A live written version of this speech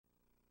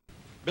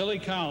Billy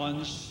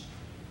Collins,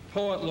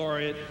 Poet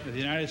Laureate of the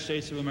United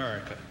States of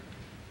America,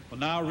 will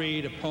now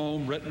read a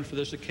poem written for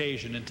this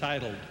occasion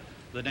entitled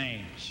The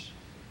Names.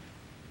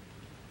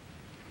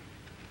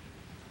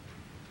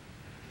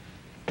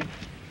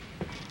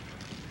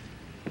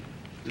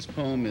 This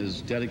poem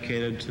is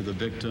dedicated to the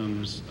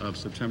victims of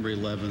September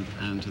 11th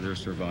and to their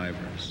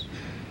survivors.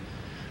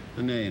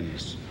 The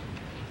names.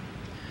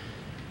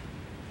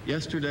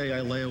 Yesterday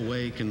I lay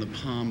awake in the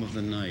palm of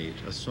the night.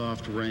 A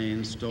soft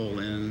rain stole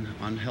in,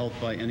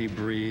 unhelped by any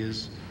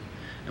breeze,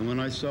 and when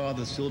I saw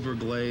the silver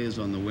glaze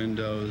on the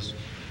windows,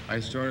 I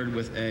started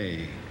with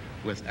A,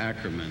 with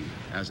Ackerman,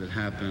 as it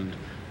happened,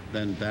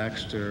 then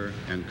Baxter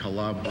and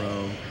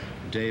Calabro,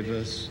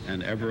 Davis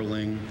and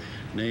Eberling,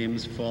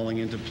 names falling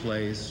into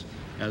place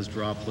as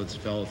droplets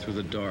fell through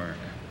the dark,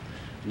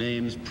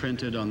 names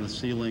printed on the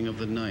ceiling of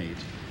the night,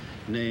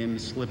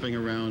 names slipping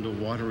around a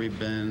watery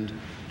bend,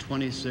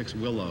 26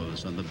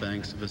 willows on the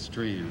banks of a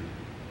stream.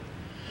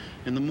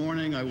 In the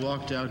morning, I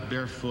walked out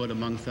barefoot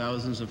among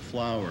thousands of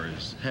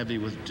flowers, heavy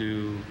with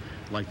dew,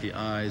 like the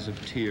eyes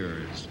of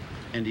tears,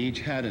 and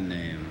each had a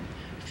name,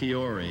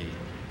 Fiore,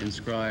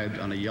 inscribed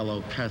on a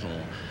yellow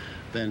petal,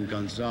 then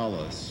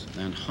Gonzalez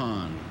and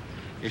Hahn,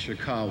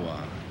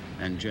 Ishikawa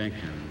and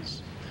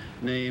Jenkins.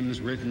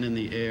 Names written in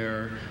the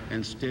air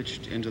and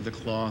stitched into the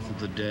cloth of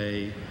the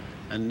day,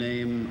 a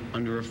name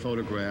under a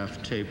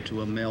photograph taped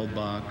to a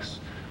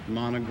mailbox,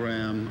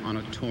 monogram on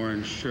a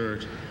torn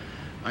shirt.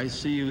 I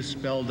see you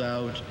spelled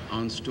out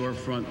on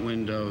storefront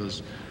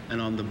windows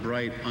and on the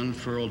bright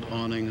unfurled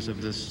awnings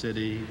of this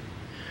city.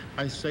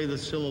 I say the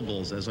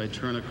syllables as I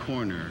turn a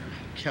corner,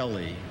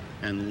 Kelly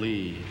and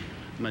Lee,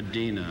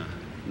 Medina,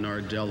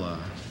 Nardella,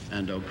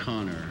 and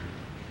O'Connor.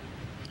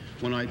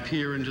 When I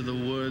peer into the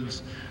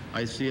woods,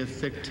 I see a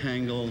thick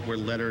tangle where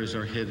letters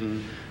are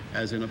hidden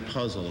as in a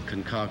puzzle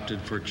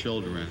concocted for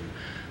children.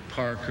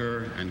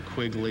 Parker and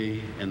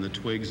Quigley in the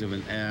twigs of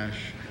an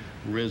ash,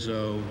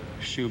 Rizzo,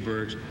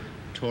 Schubert,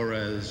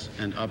 Torres,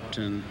 and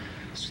Upton,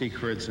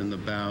 secrets in the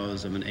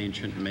boughs of an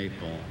ancient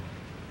maple.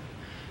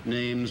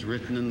 Names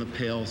written in the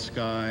pale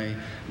sky,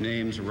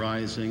 names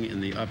rising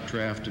in the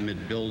updraft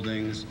amid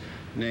buildings,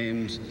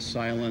 names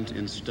silent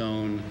in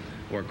stone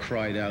or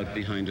cried out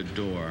behind a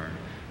door,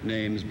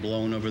 names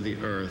blown over the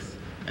earth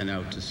and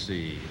out to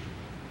sea.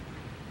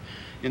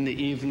 In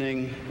the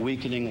evening,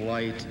 weakening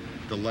light,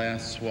 the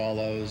last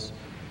swallows,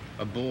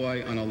 a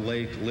boy on a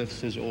lake lifts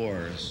his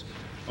oars,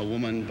 a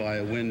woman by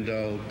a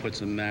window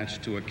puts a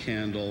match to a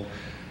candle,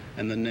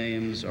 and the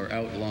names are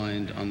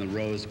outlined on the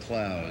rose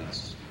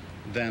clouds,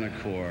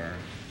 Vanacore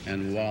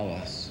and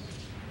Wallace.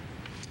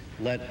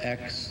 Let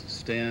X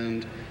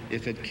stand,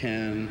 if it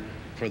can,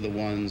 for the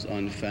ones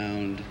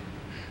unfound,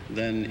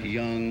 then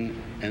Young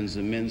and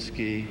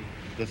Zeminski,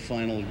 the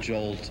final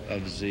jolt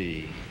of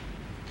Z.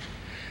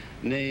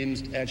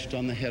 Names etched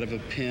on the head of a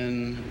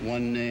pin,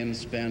 one name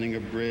spanning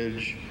a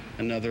bridge,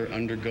 another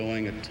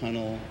undergoing a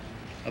tunnel,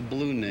 a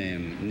blue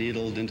name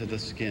needled into the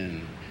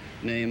skin,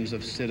 names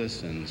of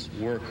citizens,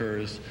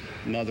 workers,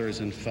 mothers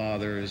and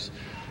fathers,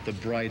 the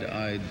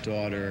bright-eyed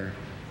daughter,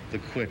 the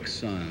quick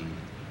son.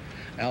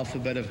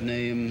 Alphabet of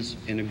names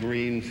in a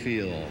green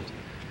field,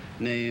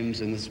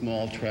 names in the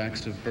small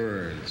tracks of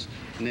birds,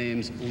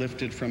 names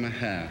lifted from a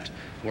hat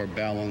or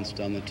balanced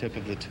on the tip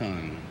of the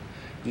tongue,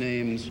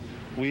 names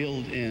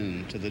wheeled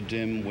in to the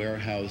dim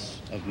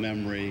warehouse of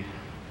memory,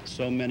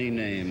 so many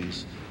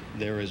names,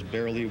 there is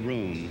barely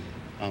room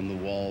on the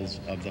walls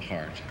of the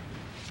heart.